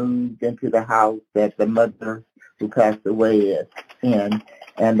ex-husband moved into the house that the mother who passed away is in,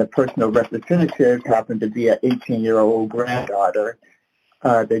 and the personal representative happened to be an 18-year-old granddaughter.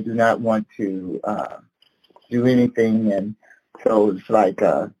 They do not want to do anything, and so it's like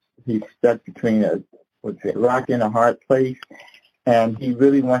he's stuck between a rock and a hard place, and he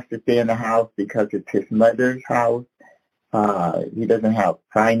really wants to stay in the house because it's his mother's house. He doesn't have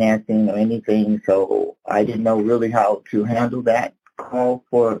financing or anything, so I didn't know really how to handle that call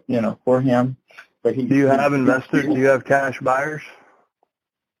for him. But do you have investors? Do you have cash buyers?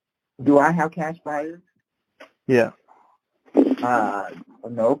 Do I have cash buyers? Yeah.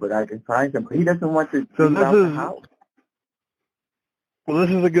 No, but I can find them. He doesn't want to sell the house. Well,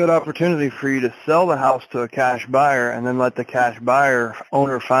 this is a good opportunity for you to sell the house to a cash buyer and then let the cash buyer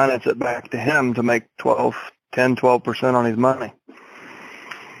owner finance it back to him to make 12% on his money.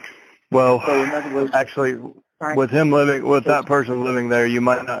 Well, so in other words, actually, with that person living there, you're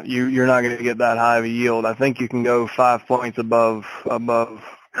not going to get that high of a yield. I think you can go 5 points above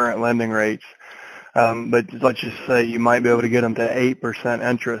current lending rates. But let's just say you might be able to get them to 8%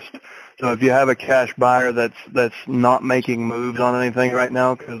 interest. So if you have a cash buyer that's not making moves on anything right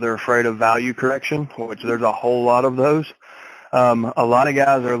now because they're afraid of value correction, which there's a whole lot of those, a lot of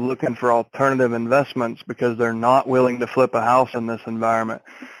guys are looking for alternative investments because they're not willing to flip a house in this environment.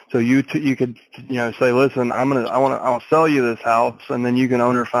 So you could say, listen, I want to sell you this house, and then you can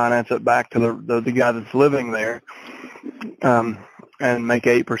owner finance it back to the guy that's living there, and make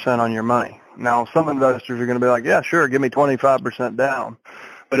 8% on your money. Now, some investors are going to be like, yeah, sure, give me 25% down.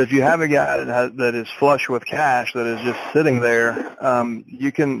 But if you have a guy that is flush with cash that is just sitting there,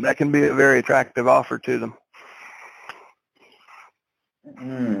 that can be a very attractive offer to them.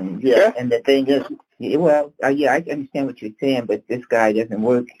 Yeah, and the thing is, I understand what you're saying, but this guy doesn't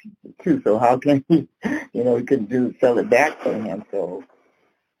work too. So how can he? He couldn't sell it back for him. So,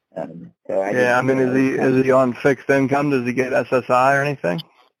 is he on fixed income? Does he get SSI or anything?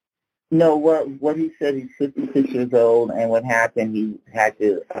 No, what he said, he's 56 years old, and what happened, he had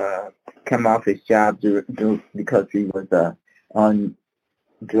to come off his job because he was on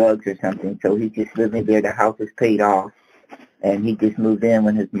drugs or something. So he's just living there. The house is paid off, and he just moved in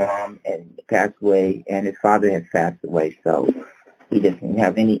when his mom passed away, and his father has passed away. So he doesn't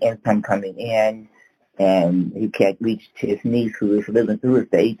have any income coming in, and he can't reach his niece who is the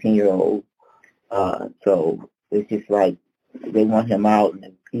 18-year-old. So it's just like they want him out,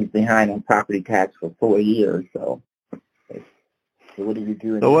 and he's behind on property tax for 4 years. So what do you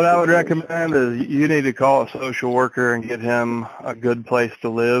do? So what I would recommend is you need to call a social worker and get him a good place to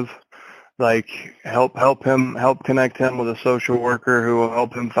live. Like help connect him with a social worker who will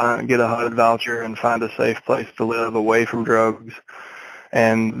help him get a HUD voucher and find a safe place to live away from drugs,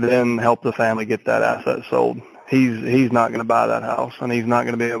 and then help the family get that asset sold. He's not going to buy that house, and he's not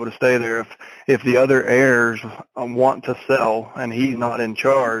going to be able to stay there if the other heirs want to sell and he's not in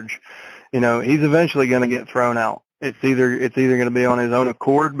charge. He's eventually going to get thrown out. It's either going to be on his own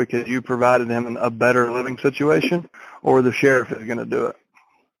accord because you provided him a better living situation, or the sheriff is going to do it.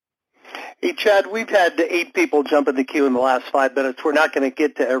 Hey, Chad, we've had 8 people jump in the queue in the last 5 minutes. We're not going to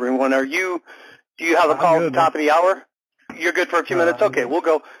get to everyone. Do you have a call at the top of the hour? You're good for a few minutes? Okay, we'll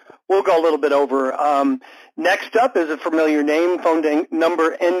go a little bit over. Next up is a familiar name, phone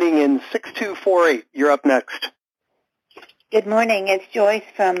number ending in 6248. You're up next. Good morning. It's Joyce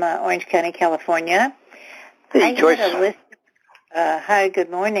from Orange County, California. Hey, Joyce. Hi, good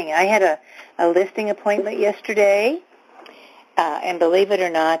morning. I had a listing appointment yesterday, and believe it or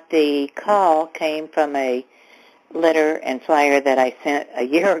not, the call came from a letter and flyer that I sent a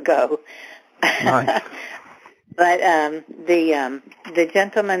year ago. Nice. But the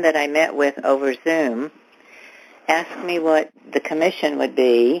gentleman that I met with over Zoom asked me what the commission would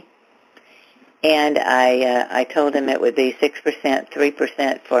be, And I told him it would be 6%,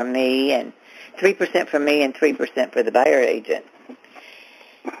 3% for me, and 3% for me and 3% for the buyer agent.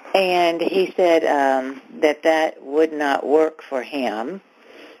 And he said that would not work for him,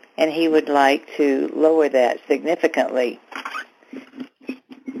 and he would like to lower that significantly.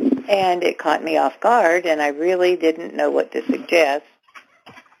 And it caught me off guard, and I really didn't know what to suggest.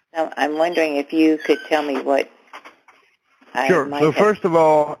 Now, I'm wondering if you could tell me what Sure. So first of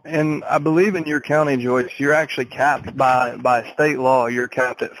all, and I believe in your county, Joyce, you're actually capped by state law. You're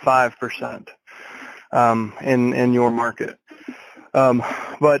capped at 5% in your market.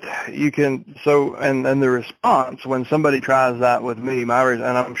 But you can, and the response when somebody tries that with me, and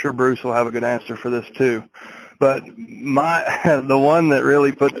I'm sure Bruce will have a good answer for this too, but the one that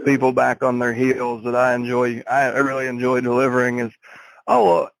really puts people back on their heels that I really enjoy delivering is,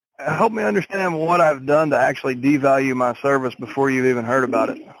 help me understand what I've done to actually devalue my service before you've even heard about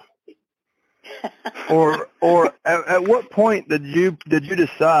it. or at what point did you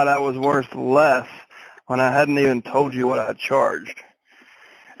decide I was worth less when I hadn't even told you what I charged?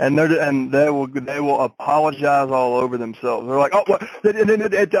 And they will apologize all over themselves. They're like,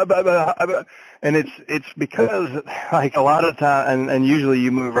 and it's because like a lot of time, and usually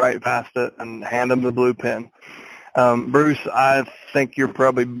you move right past it and hand them the blue pen. Bruce, I think you're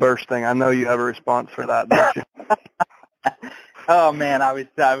probably bursting. I know you have a response for that, don't you? Oh man, I was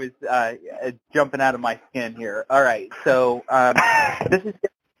jumping out of my skin here. All right, so this is going to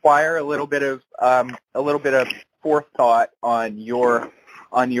require a little bit of forethought on your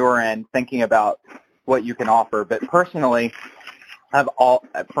end, thinking about what you can offer. But personally,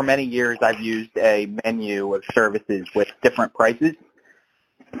 for many years I've used a menu of services with different prices.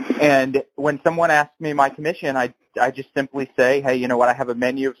 And when someone asks me my commission, I just simply say, hey, you know what? I have a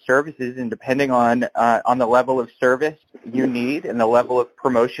menu of services, and depending on the level of service you need and the level of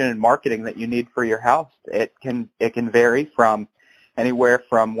promotion and marketing that you need for your house, it can vary from anywhere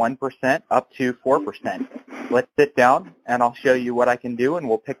from 1% up to 4%. Let's sit down, and I'll show you what I can do, and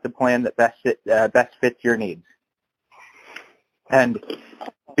we'll pick the plan that best fits your needs. And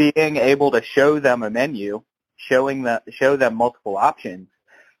being able to show them a menu, show them multiple options,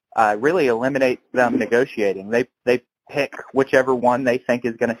 really eliminates them negotiating. They pick whichever one they think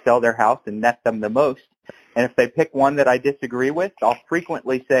is going to sell their house and net them the most. And if they pick one that I disagree with, I'll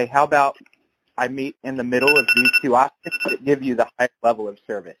frequently say, how about I meet in the middle of these two options that give you the highest level of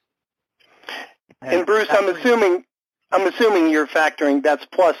service. And Bruce, I'm assuming you're factoring that's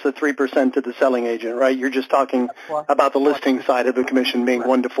plus the 3% to the selling agent, right? You're just talking about the listing side of the commission being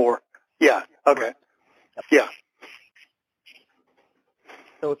 1 to 4. Yeah. Okay. Yeah.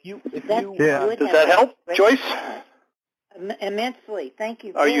 So does that help, Joyce? Immensely. Thank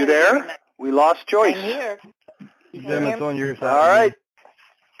you. Are you there? We lost Joyce. I'm here. Jim, it's on your side. All right.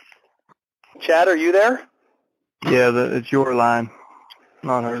 Chad, are you there? Yeah, it's your line,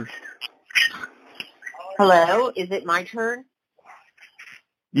 not hers. Hello, is it my turn?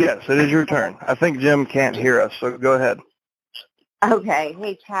 Yes, it is your turn. I think Jim can't hear us, so go ahead. Okay.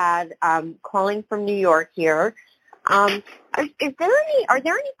 Hey, Chad. I'm calling from New York here. Are there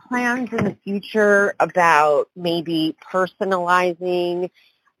any plans in the future about maybe personalizing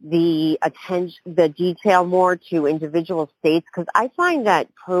the detail more to individual states? Because I find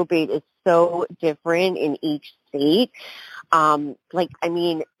that probate is so different in each state.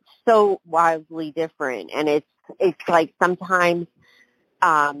 So wildly different, and it's like sometimes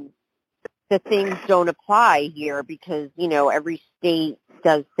the things don't apply here because every state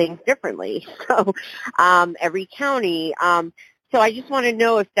does things differently. So every county. So I just want to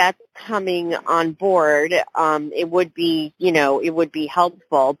know if that's coming on board. It would be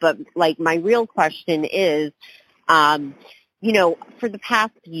helpful. But like my real question is, for the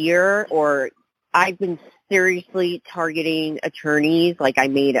past year, or I've been seriously targeting attorneys. Like I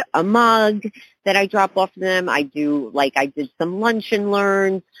made a mug that I drop off to them. I did some lunch and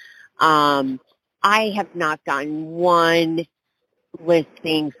learns. I have not gotten one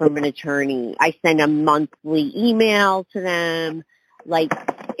listing from an attorney. I send a monthly email to them. Like,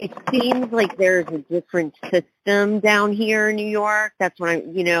 it seems like there's a different system down here in New York. That's what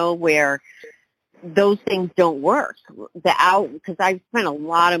where those things don't work. Because I've spent a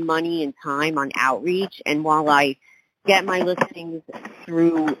lot of money and time on outreach, and while I get my listings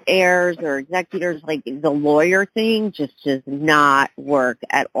through heirs or executors, like the lawyer thing just does not work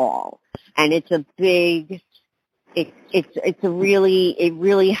at all. And it's a big, it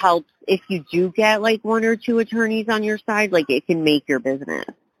really helps if you do get like one or two attorneys on your side, like it can make your business.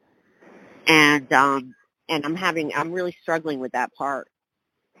 And I'm really struggling with that part.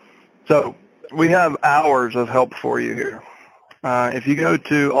 So we have hours of help for you here. If you go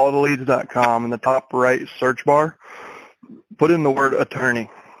to alltheleads.com in the top right search bar, put in the word attorney,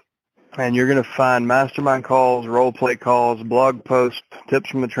 and you're going to find mastermind calls, role play calls, blog posts, tips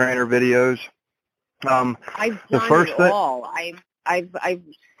from the trainer videos. I've done it all.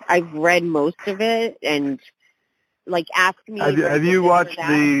 I've read most of it, and like ask me. Have you watched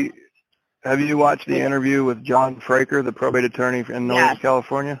the interview with John Fraker, the probate attorney in Northern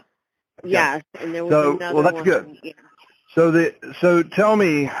California? Yes, and there was another well, that's one. good. Yeah. So tell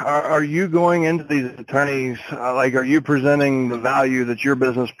me, are you going into these attorneys, like, are you presenting the value that your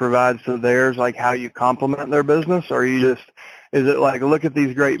business provides to theirs, like how you complement their business, or are you just, is it like, look at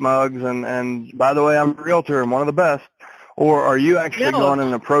these great mugs, and by the way, I'm a realtor and one of the best, or are you actually going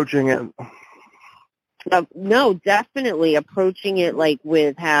and approaching it? No, definitely approaching it like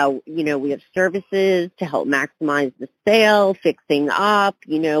with how, we have services to help maximize the sale, fixing up,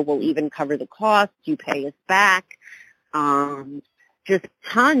 we'll even cover the cost, you pay us back. Just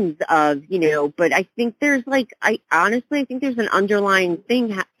tons of, but I think there's I think there's an underlying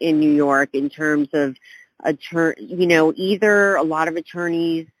thing in New York in terms of, either a lot of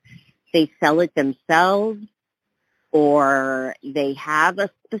attorneys, they sell it themselves, or they have a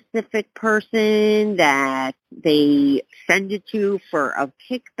specific person that they send it to for a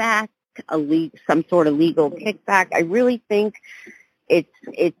kickback, some sort of legal kickback. I really think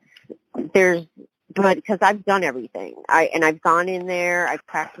but because I've done everything, I've gone in there, I've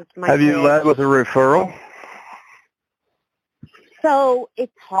practiced my. Have you led with a referral? So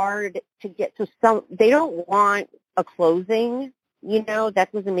it's hard to get to they don't want a closing. That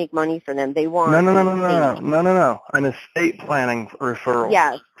doesn't make money for them. They want No. An estate planning referral.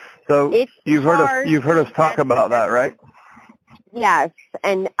 Yes. So you've heard us talk about that, right? Yes,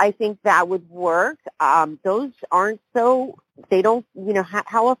 and I think that would work. Those aren't they don't,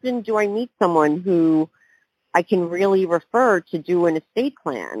 how often do I meet someone who I can really refer to do an estate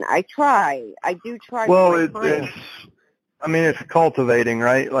plan? I do try. Well, it's cultivating,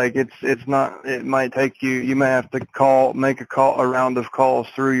 right? Like it's not, it might take you may have to make a round of calls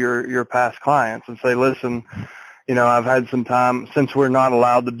through your past clients and say, listen, I've had some time, since we're not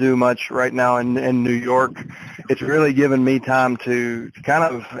allowed to do much right now in New York, it's really given me time to kind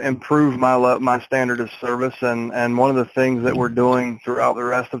of improve my standard of service. And one of the things that we're doing throughout the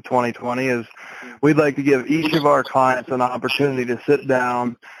rest of 2020 is we'd like to give each of our clients an opportunity to sit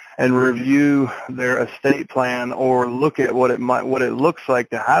down and review their estate plan, or look at what it looks like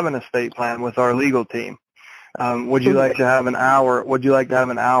to have an estate plan with our legal team. Would you like to have an hour? Would you like to have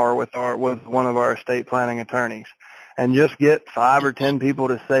an hour with one of our estate planning attorneys? And just get 5 or 10 people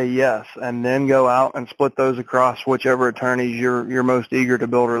to say yes, and then go out and split those across whichever attorneys you're most eager to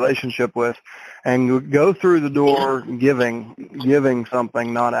build a relationship with, and go through the door giving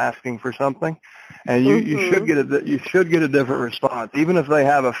something, not asking for something. And you should get a different response. Even if they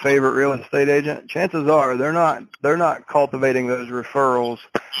have a favorite real estate agent, chances are they're not cultivating those referrals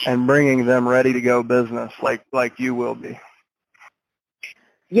and bringing them ready to go business like you will be.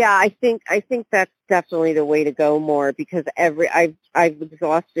 Yeah, I think that's definitely the way to go more, because I've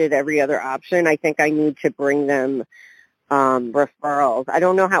exhausted every other option. I think I need to bring them referrals. I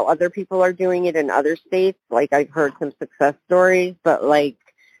don't know how other people are doing it in other states. Like, I've heard some success stories, but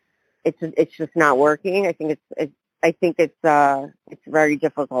it's just not working. I think it's very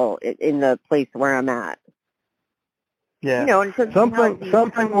difficult in the place where I'm at. Yeah,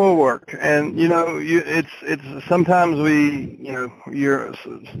 something will work, and it's sometimes you're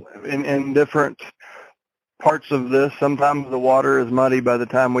in different parts of this. Sometimes the water is muddy by the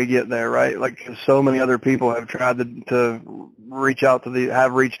time we get there, right? Like, so many other people have tried to reach out to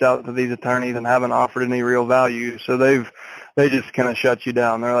these attorneys and haven't offered any real value, so they just kind of shut you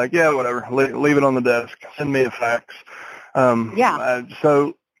down. They're like, yeah, whatever, leave it on the desk, send me a fax.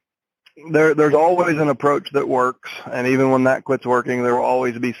 So there's always an approach that works, and even when that quits working, there will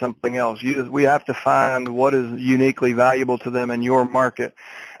always be something else. We have to find what is uniquely valuable to them in your market.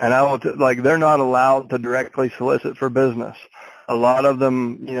 And they're not allowed to directly solicit for business. A lot of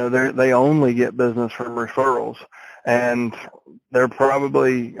them, they only get business from referrals, and they're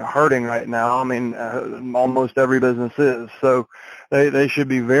probably hurting right now. I mean, almost every business is. So they should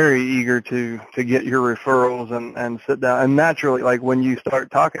be very eager to get your referrals and sit down. And naturally, like, when you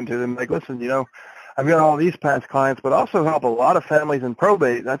start talking to them, like, listen, I've got all these past clients, but also help a lot of families in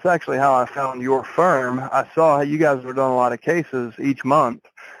probate. That's actually how I found your firm. I saw how you guys were doing a lot of cases each month,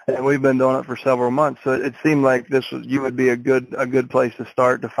 and we've been doing it for several months. So it seemed like you would be a good place to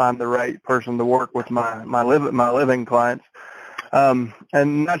start to find the right person to work with my living clients. And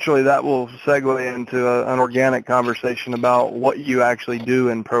naturally, that will segue into an organic conversation about what you actually do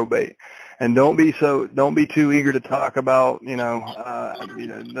in probate. And don't be too eager to talk about,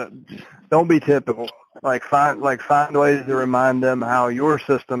 don't be typical. Find ways to remind them how your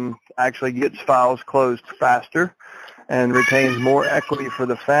system actually gets files closed faster and retains more equity for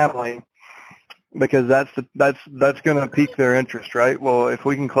the family, because that's going to pique their interest, right? Well, if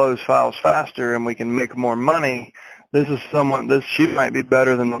we can close files faster and we can make more money, this she might be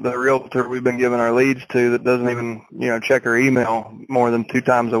better than the realtor we've been giving our leads to that doesn't even, check her email more than 2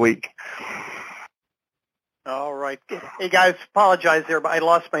 times a week. All right. Hey, guys, apologize there, but I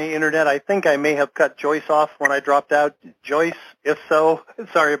lost my internet. I think I may have cut Joyce off when I dropped out. Joyce, if so,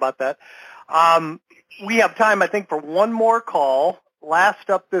 sorry about that. We have time, I think, for one more call. Last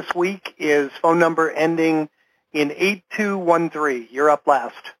up this week is phone number ending in 8213. You're up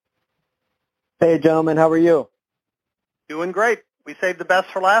last. Hey, gentlemen, how are you? Doing great. We saved the best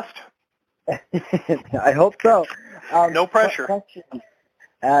for last? I hope so. No pressure.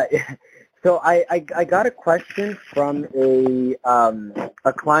 So I got a question from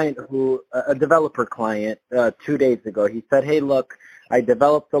a client a developer client 2 days ago. He said, hey, look, I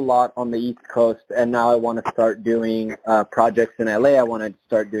developed a lot on the East Coast, and now I want to start doing projects in LA. I want to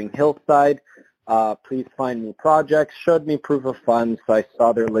start doing Hillside. Please find me projects. Showed me proof of funds, so I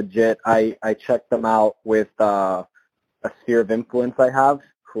saw they're legit. I checked them out with a sphere of influence I have,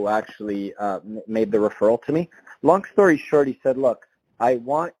 who actually made the referral to me. Long story short, he said, look, I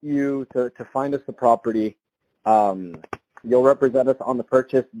want you to find us a property. You'll represent us on the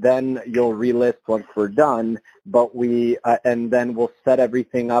purchase, then you'll relist once we're done, but and then we'll set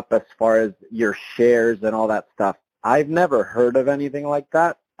everything up as far as your shares and all that stuff. I've never heard of anything like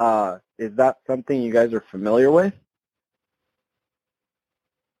that. Is that something you guys are familiar with?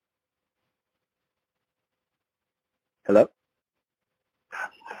 Hello?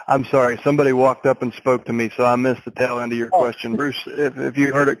 I'm sorry. Somebody walked up and spoke to me, so I missed the tail end of your question. Bruce, if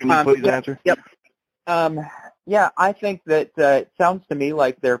you heard it, can you please answer? Yep. Yeah, I think that it sounds to me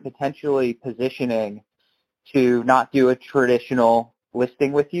like they're potentially positioning to not do a traditional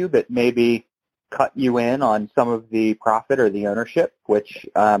listing with you, but maybe cut you in on some of the profit or the ownership, which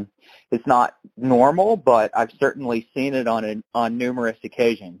is not normal, but I've certainly seen it on numerous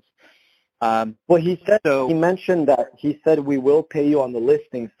occasions. Well, he mentioned that he said we will pay you on the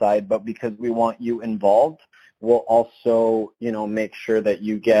listing side, but because we want you involved, we'll also, make sure that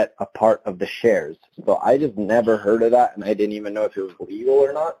you get a part of the shares. So I just never heard of that, and I didn't even know if it was legal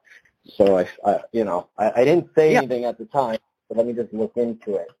or not. So I didn't say anything at the time, but let me just look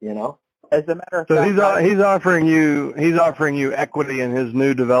into it. As a matter of fact, so he's offering you equity in his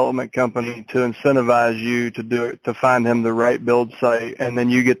new development company to incentivize you to find him the right build site, and then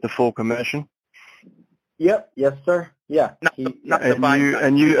you get the full commission. Yep. Yes, sir. Yeah.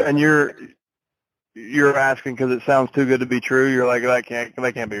 You're asking because it sounds too good to be true. You're like, that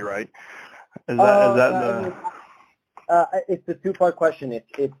can't be right. It's a two-part question.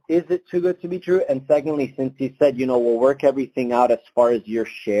 Is it too good to be true? And secondly, since he said, we'll work everything out as far as your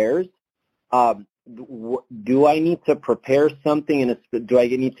shares, do I need to prepare something, and do I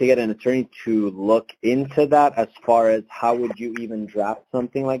need to get an attorney to look into that as far as how would you even draft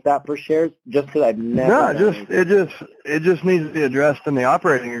something like that for shares? Just because I've never. No, it just needs to be addressed in the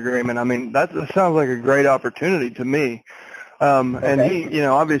operating agreement. I mean, that sounds like a great opportunity to me. And he,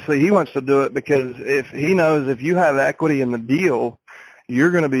 obviously he wants to do it because if he knows if you have equity in the deal,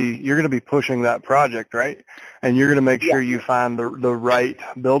 you're going to be pushing that project, right? And you're going to make sure you find the right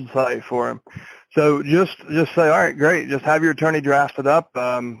build site for him. So just say, all right, great. Just have your attorney draft it up,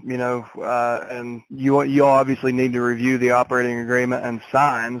 and you obviously need to review the operating agreement and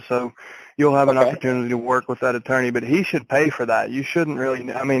sign. So you'll have an opportunity to work with that attorney, but he should pay for that. You shouldn't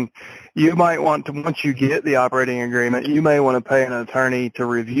really. I mean, you might want to, once you get the operating agreement, you may want to pay an attorney to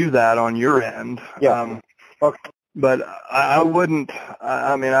review that on your end. Yeah. But I wouldn't.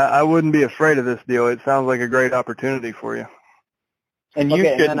 I mean, I wouldn't be afraid of this deal. It sounds like a great opportunity for you. And you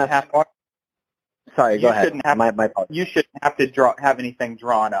shouldn't have. Sorry, go ahead. You shouldn't have to have anything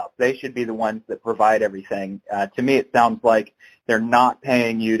drawn up. They should be the ones that provide everything. To me, it sounds like they're not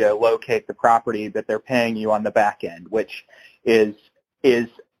paying you to locate the property, but they're paying you on the back end, which is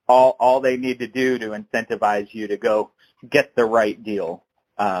all they need to do to incentivize you to go get the right deal.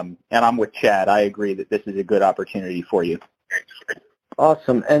 And I'm with Chad. I agree that this is a good opportunity for you.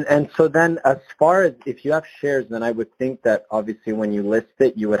 Awesome. And so then as far as if you have shares, then I would think that obviously when you list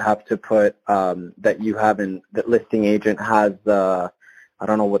it, you would have to put that listing agent has, I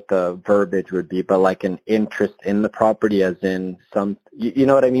don't know what the verbiage would be, but like an interest in the property as in some, you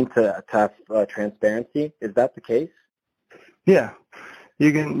know what I mean, to have transparency. Is that the case? Yeah.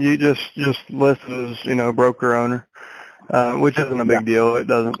 You just list it as, broker owner. which isn't a big deal. It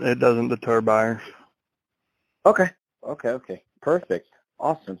doesn't deter buyers. Okay. Perfect.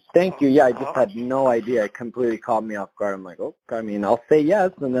 Awesome. Thank you. Yeah, I just had no idea. It completely caught me off guard. I'm like, oh, I mean, I'll say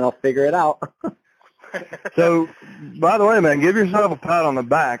yes, and then I'll figure it out. So, by the way, man, give yourself a pat on the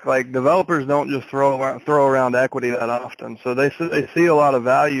back. Like, developers don't just throw around equity that often. So they see a lot of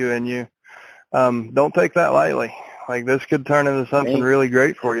value in you. Don't take that lightly. Like, this could turn into something really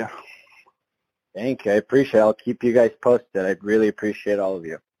great for you. Thank you. I appreciate it. I'll keep you guys posted. I really appreciate all of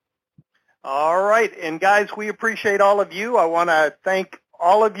you. All right. And, guys, we appreciate all of you. I want to thank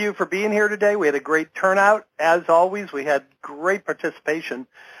all of you for being here today. We had a great turnout. As always, we had great participation.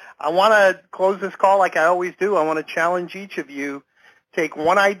 I want to close this call like I always do. I want to challenge each of you. Take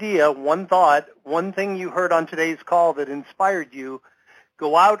one idea, one thought, one thing you heard on today's call that inspired you.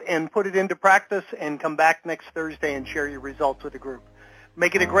 Go out and put it into practice and come back next Thursday and share your results with the group.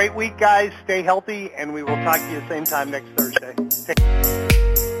 Make it a great week, guys. Stay healthy, and we will talk to you same time next Thursday. Take care.